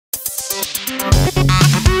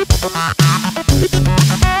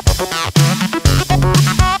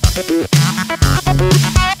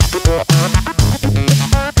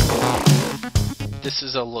This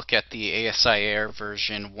is a look at the ASIair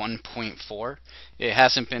version 1.4. It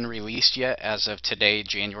hasn't been released yet as of today,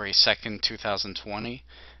 January 2nd, 2020.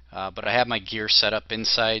 But I have my gear set up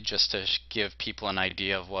inside just to give people an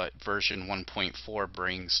idea of what version 1.4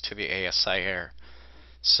 brings to the ASIair.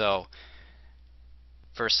 So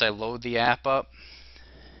first I load the app up,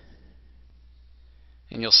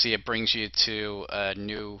 and you'll see it brings you to a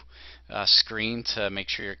new screen to make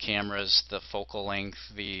sure your cameras, the focal length,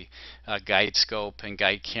 the guide scope and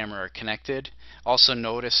guide camera are connected. Also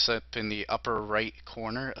notice up in the upper right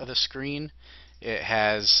corner of the screen it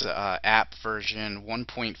has app version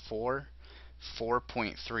 1.4,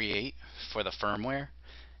 4.38 for the firmware,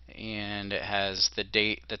 and it has the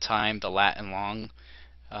date, the time, the lat and long,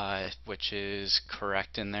 which is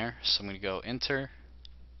correct in there. So I'm going to go enter.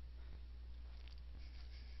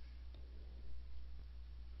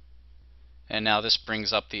 And now this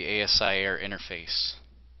brings up the ASIair interface.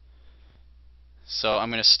 So I'm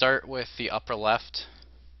going to start with the upper left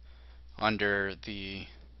under the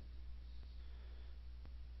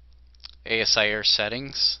ASIair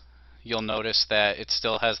settings. You'll notice that it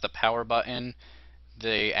still has the power button.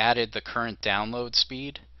 They added the current download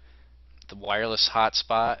speed, the wireless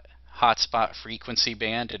hotspot frequency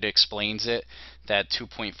band. It explains it that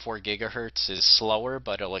 2.4 gigahertz is slower,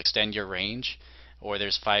 but it'll extend your range. Or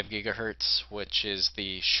there's 5 gigahertz, which is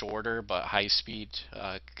the shorter but high speed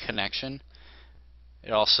connection.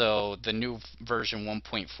 It also, the new version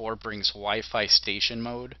 1.4 brings Wi-Fi Station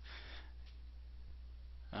mode,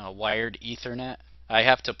 wired Ethernet. I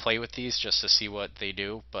have to play with these just to see what they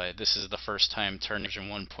do, but this is the first time turning version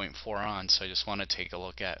 1.4 on, so I just want to take a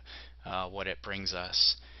look at what it brings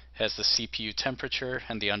us. It has the CPU temperature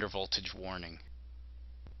and the undervoltage warning.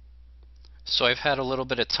 So I've had a little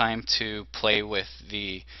bit of time to play with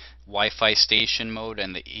the Wi-Fi Station mode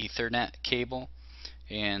and the Ethernet cable,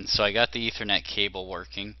 and so I got the Ethernet cable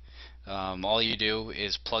working. All you do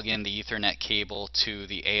is plug in the Ethernet cable to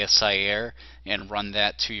the ASIair and run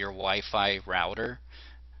that to your Wi-Fi router,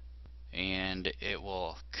 and it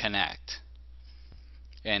will connect.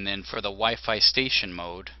 And then for the Wi-Fi Station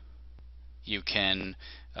mode, you can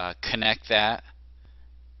connect that.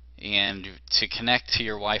 And to connect to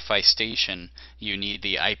your Wi-Fi station, you need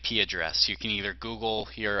the IP address. You can either Google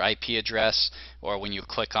your IP address, or when you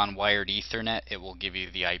click on wired Ethernet, it will give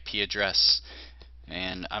you the IP address.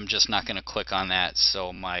 And I'm just not going to click on that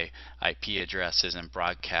so my IP address isn't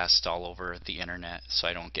broadcast all over the internet, so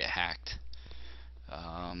I don't get hacked.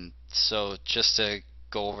 So just to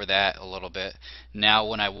go over that a little bit. Now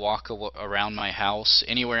when I walk around my house,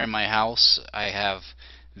 anywhere in my house, I have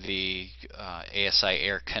the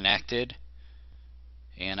ASIair connected,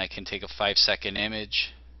 and I can take a 5-second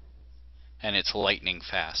image, and it's lightning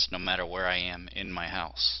fast no matter where I am in my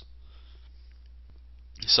house.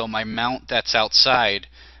 So my mount that's outside,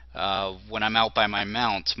 when I'm out by my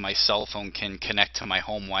mount, my cell phone can connect to my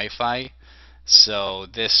home Wi-Fi, so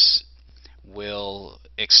this will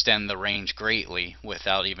extend the range greatly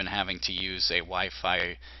without even having to use a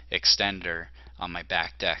Wi-Fi extender on my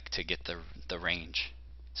back deck to get the range.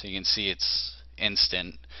 So you can see it's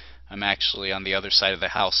instant. I'm actually on the other side of the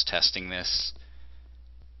house testing this,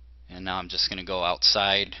 and now I'm just going to go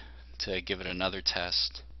outside to give it another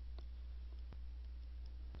test.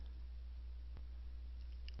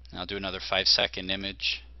 I'll do another 5-second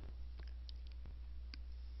image.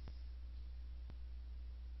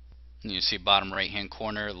 And you see bottom right hand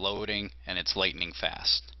corner loading, and it's lightning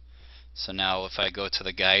fast. So now if I go to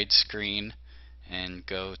the guide screen and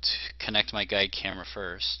go to connect my guide camera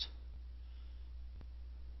first,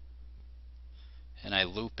 and I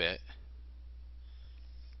loop it,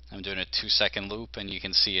 I'm doing a 2-second loop, and you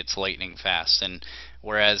can see it's lightning fast. And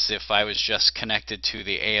whereas if I was just connected to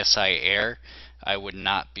the ASIair, I would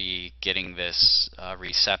not be getting this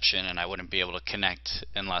reception, and I wouldn't be able to connect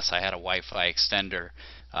unless I had a Wi-Fi extender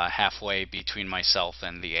halfway between myself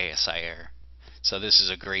and the ASIair. So this is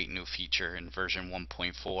a great new feature in version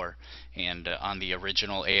 1.4, and on the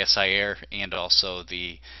original ASIair and also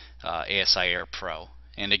the ASIair Pro.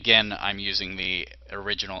 And again, I'm using the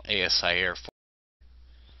original ASIair.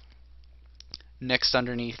 Next,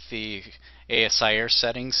 underneath the ASIair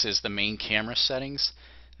settings is the main camera settings.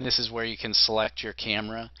 This is where you can select your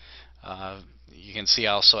camera. You can see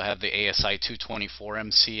I also have the ASI 224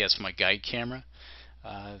 MC as my guide camera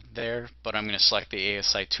there, but I'm going to select the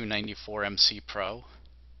ASI 294 MC Pro,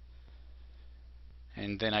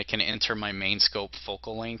 and then I can enter my main scope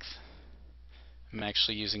focal length, I'm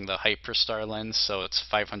actually using the Hyperstar lens, so it's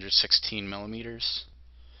 516 millimeters.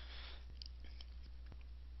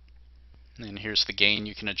 And here's the gain.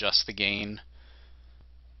 You can adjust the gain.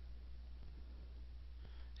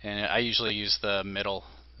 And I usually use the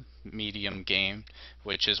medium gain,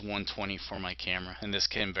 which is 120 for my camera, and this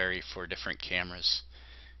can vary for different cameras.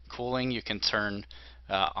 Cooling you can turn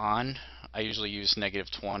on. I usually use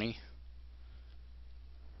 -20.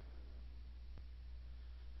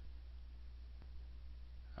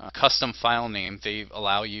 Custom file name, they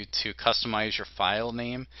allow you to customize your file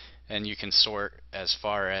name, and you can sort as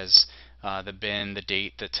far as the bin, the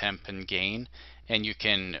date, the temp, and gain. And you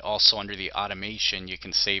can also, under the automation, you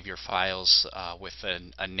can save your files with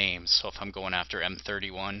a name. So if I'm going after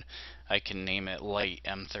M31, I can name it light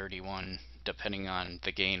M31 depending on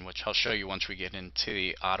the gain, which I'll show you once we get into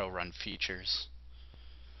the auto run features.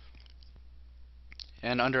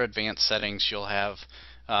 And under advanced settings, you'll have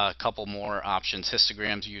a couple more options: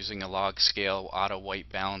 histograms using a log scale, auto white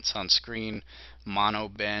balance on screen, mono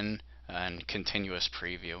bin, and continuous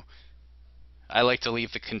preview. I like to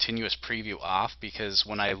leave the continuous preview off because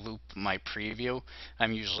when I loop my preview,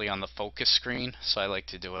 I'm usually on the focus screen, so I like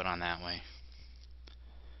to do it on that way.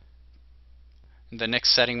 The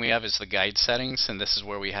next setting we have is the guide settings, and this is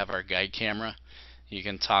where we have our guide camera. You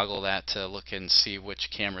can toggle that to look and see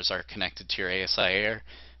which cameras are connected to your ASIair.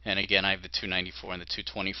 And again, I have the 294 and the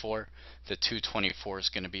 224. The 224 is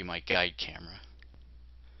going to be my guide camera.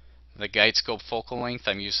 The guide scope focal length,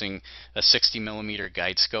 I'm using a 60mm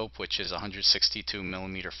guide scope, which is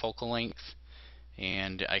 162mm focal length.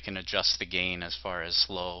 And I can adjust the gain as far as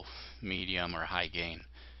low, medium, or high gain.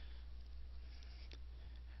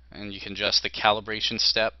 And you can adjust the calibration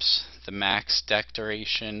steps, the max deck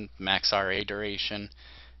duration, max RA duration,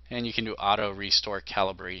 and you can do auto restore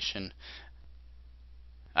calibration.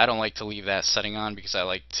 I don't like to leave that setting on because I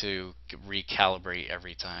like to recalibrate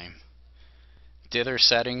every time. Dither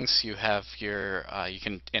settings, you have your you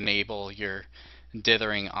can enable your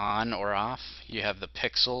dithering on or off. You have the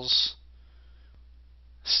pixels,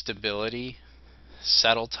 stability,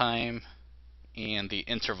 settle time, and the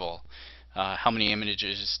interval. How many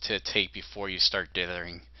images to take before you start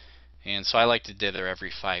dithering. And so I like to dither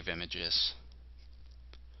every 5 images.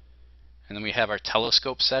 And then we have our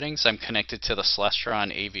telescope settings. I'm connected to the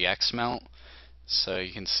Celestron AVX mount, so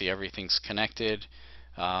you can see everything's connected.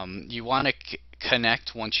 You want to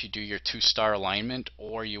connect once you do your 2-star alignment,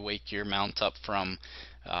 or you wake your mount up from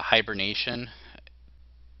hibernation,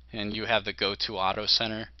 and you have the Go to Auto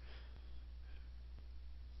Center,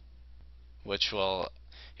 which will,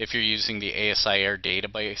 if you're using the ASIair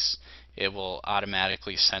database, it will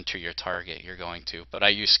automatically center your target you're going to. But I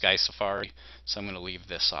use Sky Safari, so I'm going to leave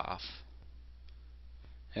this off.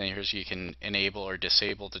 And here's, you can enable or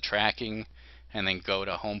disable the tracking, and then go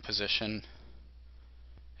to home position.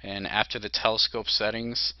 And after the telescope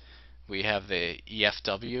settings, we have the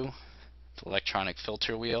EFW, the electronic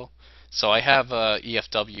filter wheel. So I have a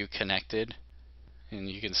EFW connected, and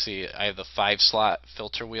you can see I have the 5-slot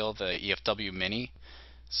filter wheel, the EFW Mini.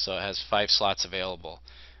 So it has 5 slots available.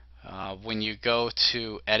 When you go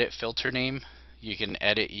to edit filter name, you can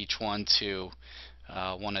edit each one to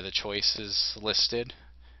one of the choices listed.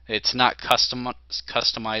 It's not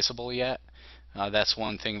customizable yet. That's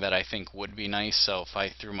one thing that I think would be nice. So if I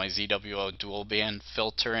threw my ZWO dual band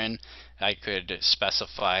filter in, I could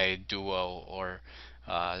specify duo, or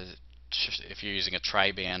if you're using a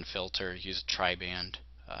tri-band filter, use a tri-band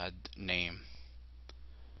name.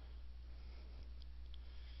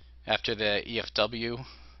 After the EFW,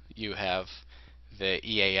 you have the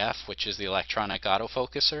EAF, which is the electronic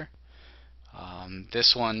autofocuser.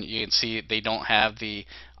 This one, you can see they don't have the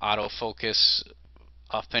autofocus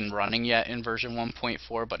up and running yet in version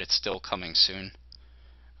 1.4, but it's still coming soon.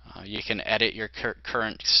 You can edit your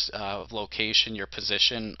current location, your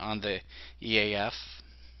position on the EAF,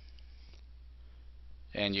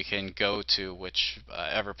 and you can go to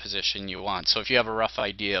whichever position you want. So if you have a rough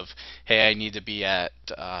idea of, hey, I need to be at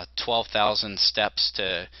 12,000 steps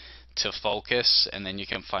to focus, and then you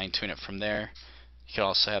can fine tune it from there. You can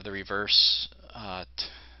also have the reverse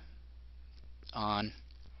on,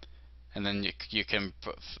 and then you can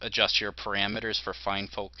adjust your parameters for fine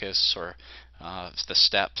focus, or the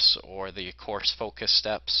steps, or the coarse focus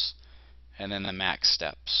steps, and then the max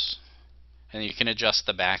steps. And you can adjust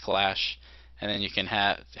the backlash, and then you can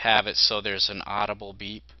have it so there's an audible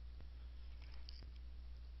beep.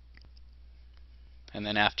 And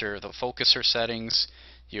then after the focuser settings,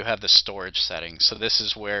 you have the storage settings. So this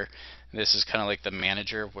is kind of like the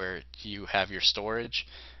manager where you have your storage.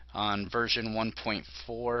 On version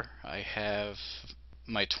 1.4, I have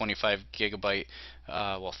my 25 gigabyte,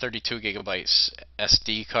 well 32 gigabytes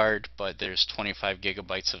SD card, but there's 25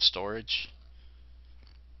 gigabytes of storage.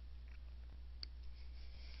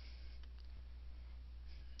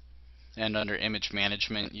 And under image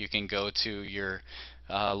management, you can go to your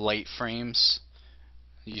light frames.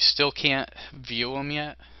 You still can't view them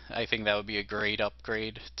yet. I think that would be a great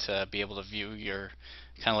upgrade to be able to view your,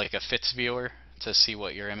 kind of like a FITS viewer, to see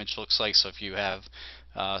what your image looks like. So if you have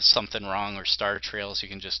something wrong or star trails, you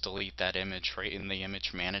can just delete that image right in the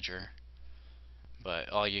image manager. But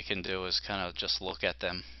all you can do is kind of just look at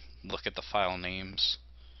them, look at the file names.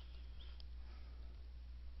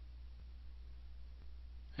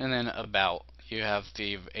 And then about, you have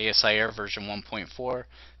the ASIair version 1.4,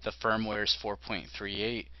 the firmware is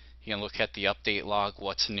 4.38. You can look at the update log,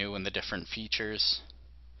 what's new in the different features.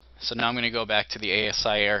 So now I'm going to go back to the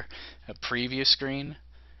ASIair preview screen.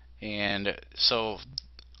 And so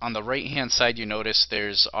on the right hand side, you notice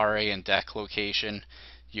there's RA and DEC location.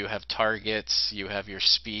 You have targets, you have your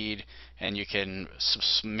speed, and you can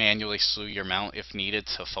manually slew your mount if needed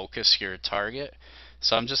to focus your target.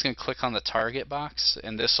 So I'm just going to click on the target box,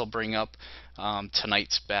 and this will bring up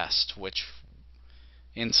tonight's best, which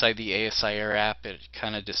inside the ASIair app, it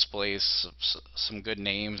kind of displays some good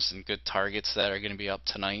names and good targets that are going to be up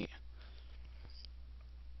tonight.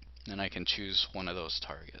 And I can choose one of those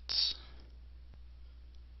targets.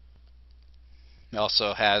 It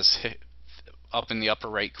also has, up in the upper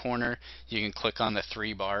right corner, you can click on the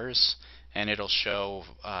 3 bars and it'll show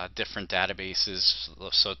different databases.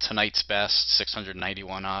 So tonight's best,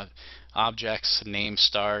 691 objects, name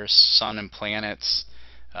stars, sun and planets,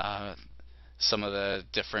 some of the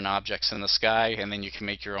different objects in the sky, and then you can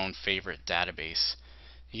make your own favorite database.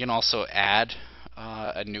 You can also add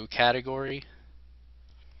a new category.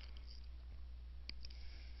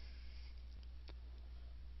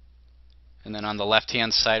 And then on the left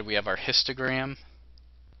hand side we have our histogram.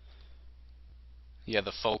 You have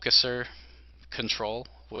the focuser control,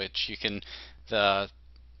 which you can, the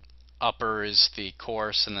upper is the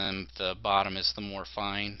coarse and then the bottom is the more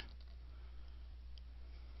fine.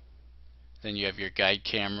 Then you have your guide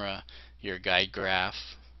camera, your guide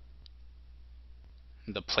graph,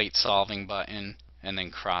 the plate solving button, and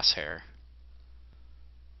then crosshair.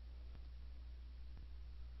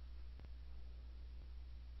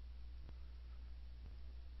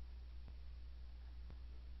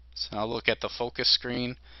 So I'll look at the focus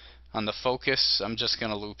screen. On the focus, I'm just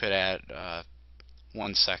going to loop it at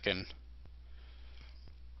 1 second.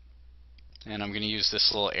 And I'm going to use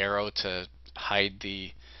this little arrow to hide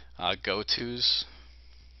the go-tos.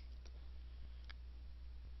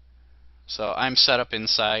 So I'm set up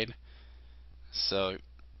inside, so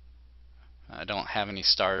I don't have any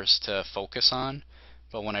stars to focus on.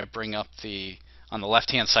 But when I bring up on the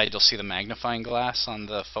left hand side, you'll see the magnifying glass on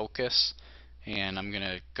the focus. And I'm going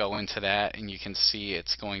to go into that, and you can see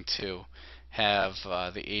it's going to have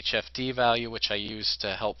the HFD value, which I use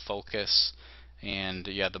to help focus, and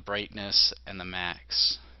you have the brightness and the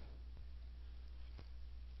max.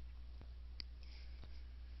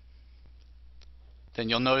 Then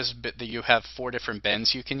you'll notice that you have 4 different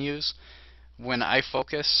bends you can use. When I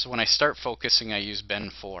start focusing, I use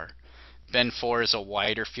bend 4. Bend 4 is a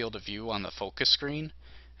wider field of view on the focus screen.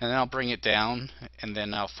 And then I'll bring it down, and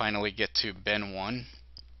then I'll finally get to bend 1.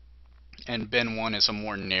 And bend 1 is a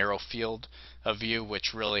more narrow field of view,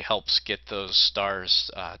 which really helps get those stars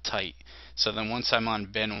tight. So then once I'm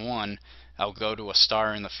on bend 1, I'll go to a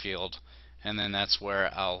star in the field, and then that's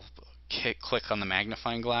where I'll click on the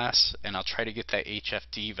magnifying glass, and I'll try to get that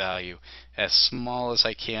HFD value as small as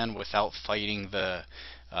I can without fighting the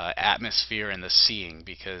atmosphere and the seeing,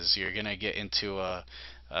 because you're going to get into a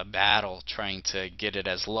battle trying to get it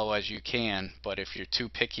as low as you can. But if you're too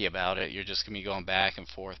picky about it, you're just going to be going back and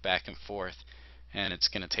forth, and it's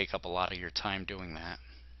going to take up a lot of your time doing that.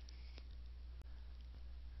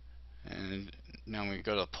 And now we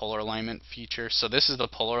go to the polar alignment feature. So this is the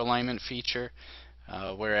polar alignment feature,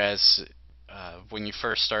 whereas when you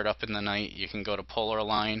first start up in the night, you can go to polar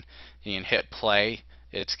align, you can hit play.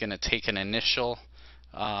 It's going to take an initial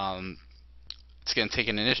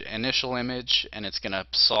initial image, and it's going to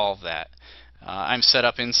solve that. I'm set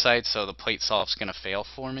up inside, so the plate solve is going to fail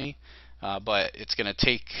for me, but it's going to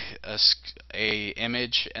take a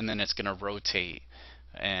image, and then it's going to rotate,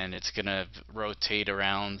 and it's going to rotate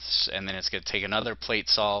around, and then it's going to take another plate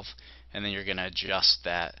solve, and then you're going to adjust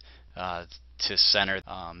that to center,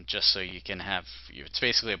 just so you can have, it's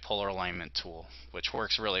basically a polar alignment tool, which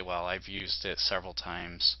works really well. I've used it several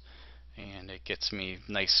times, and it gets me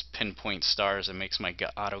nice pinpoint stars and makes my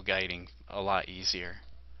auto guiding a lot easier.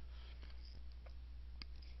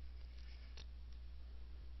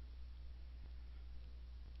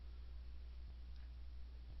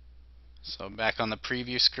 So back on the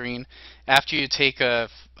preview screen, after you take I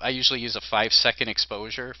usually use a 5-second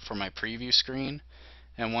exposure for my preview screen,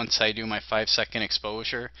 and once I do my 5-second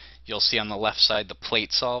exposure, you'll see on the left side the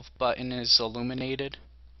plate solve button is illuminated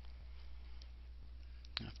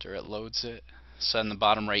after it loads it. So in the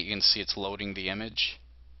bottom right you can see it's loading the image.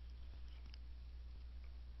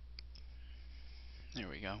 There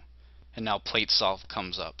we go. And now plate solve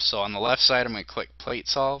comes up. So on the left side I'm going to click plate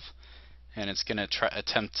solve, and it's going to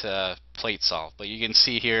attempt to plate solve. But you can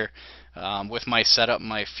see here with my setup,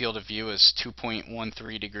 my field of view is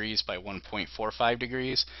 2.13 degrees by 1.45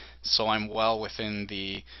 degrees, so I'm well within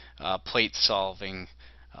the plate solving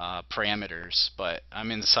parameters, but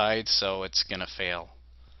I'm inside, so it's going to fail.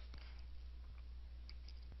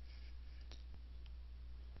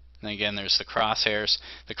 And again, there's the crosshairs.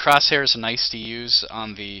 The crosshairs are nice to use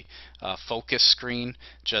on the focus screen,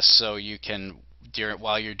 just so you can,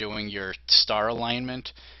 while you're doing your star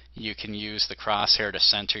alignment, you can use the crosshair to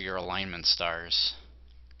center your alignment stars.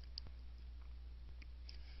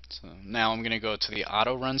 So now I'm going to go to the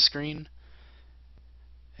auto run screen,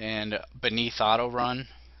 and beneath auto run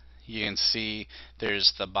you can see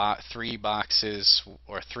there's the 3 boxes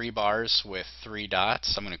or 3 bars with 3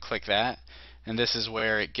 dots. I'm going to click that, and this is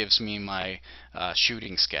where it gives me my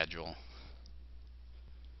shooting schedule.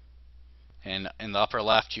 And in the upper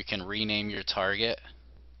left you can rename your target.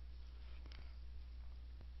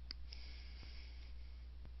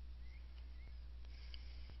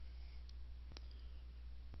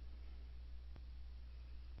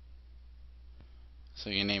 So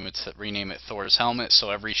you rename it Thor's helmet. So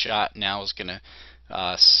every shot now is going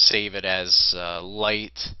to save it as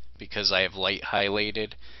light, because I have light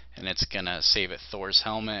highlighted, and it's going to save it Thor's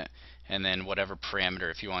helmet. And then whatever parameter,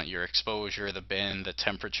 if you want your exposure, the bin, the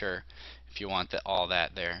temperature, if you want all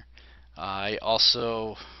that there. I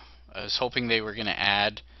was hoping they were going to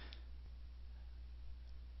add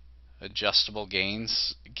adjustable gain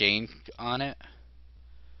on it,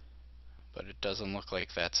 but it doesn't look like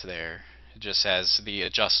that's there. It just has the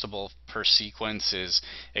adjustable per sequence is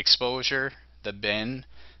exposure, the bin,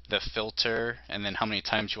 the filter, and then how many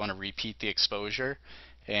times you want to repeat the exposure,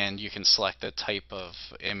 and you can select the type of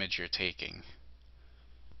image you're taking.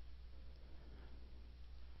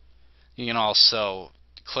 You can also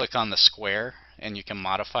click on the square and you can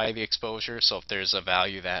modify the exposure, so if there's a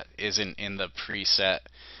value that isn't in the preset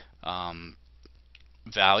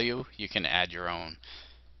value, you can add your own.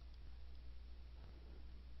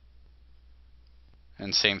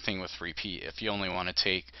 And same thing with repeat. If you only want to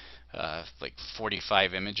take like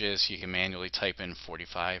 45 images, you can manually type in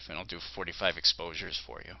 45 and it'll do 45 exposures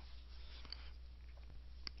for you.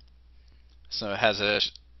 So it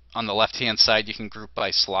has on the left hand side you can group by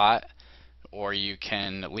slot, or you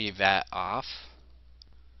can leave that off.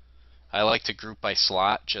 I like to group by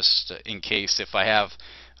slot just in case if I have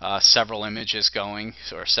several images going,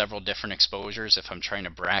 or several different exposures. If I'm trying to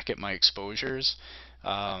bracket my exposures,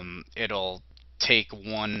 it'll take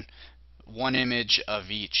one image of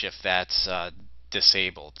each if that's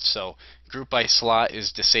disabled. So group by slot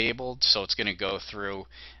is disabled, so it's going to go through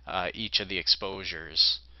each of the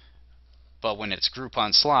exposures. But when it's group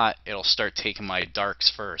on slot, it'll start taking my darks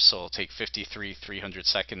first. So it'll take 53 300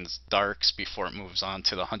 seconds darks before it moves on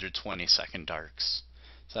to the 120 second darks.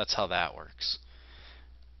 So that's how that works.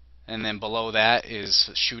 And then below that is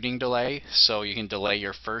shooting delay. So you can delay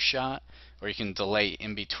your first shot, or you can delay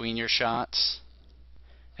in between your shots.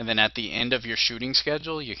 And then at the end of your shooting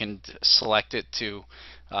schedule, you can select it to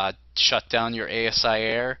shut down your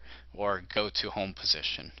ASIair or go to home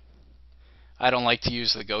position. I don't like to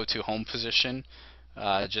use the go to home position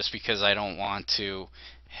just because I don't want to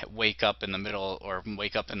wake up in the middle or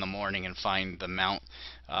wake up in the morning and find the mount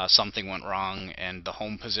something went wrong and the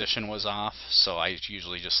home position was off. So I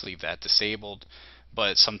usually just leave that disabled,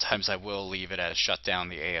 but sometimes I will leave it as shut down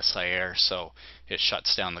the ASIair, so it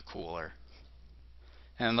shuts down the cooler.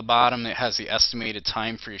 And on the bottom it has the estimated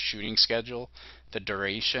time for your shooting schedule, the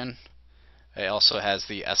duration. It also has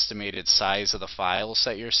the estimated size of the files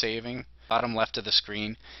that you're saving. Bottom left of the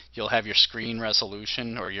screen, you'll have your screen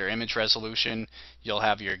resolution or your image resolution. You'll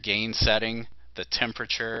have your gain setting, the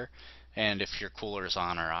temperature, and if your cooler is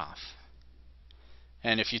on or off.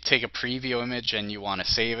 And if you take a preview image and you want to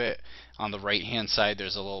save it, on the right hand side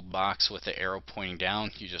there's a little box with the arrow pointing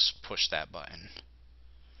down. You just push that button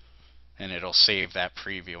and it'll save that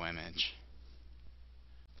preview image.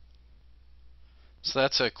 So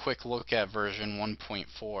that's a quick look at version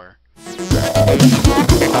 1.4.